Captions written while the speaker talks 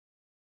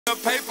a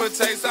paper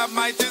chase. I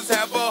might just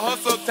have a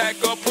hustle tack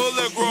or pull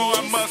a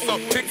growing muscle,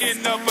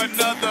 picking up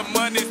another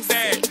money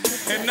stack.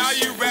 And now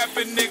you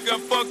rapping, nigga,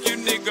 fuck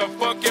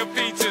your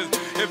features.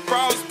 If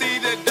Frosty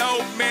the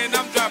dope man,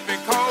 I'm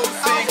dropping cold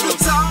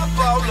singles. Off the top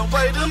all the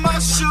way to my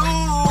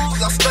shoes,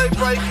 I stay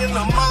breaking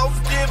them off,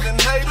 giving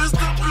haters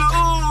the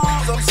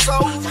blues. I'm so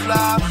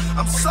fly,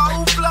 I'm so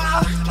fly,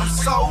 I'm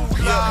so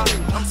fly,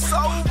 I'm so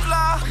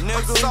fly,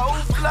 nigga, I'm so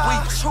fly,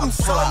 we too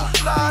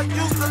fly.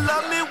 Used to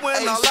love me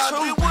when all I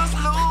did was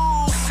lose.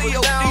 But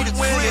now I'm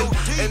winning,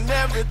 and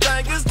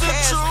everything is the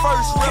truth.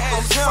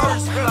 I'm so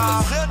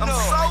fly, I'm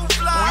so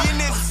fly. We in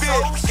this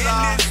bitch,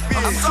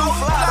 I'm so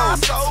fly,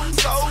 so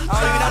fly. I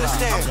don't even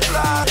understand.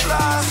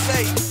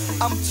 Say,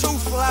 I'm too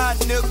fly,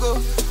 nigga.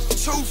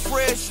 Too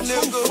fresh,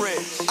 nigga.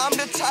 I'm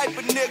the type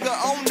of nigga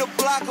on the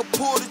block who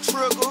pull the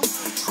trigger.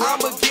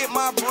 I'ma get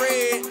my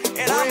bread,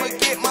 and I'ma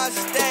get my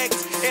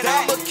stacks, and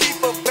I'ma keep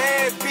a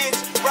bad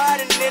bitch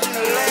riding in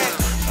the lag.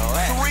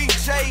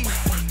 3J,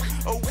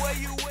 where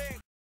you at?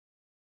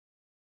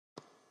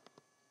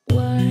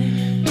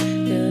 Why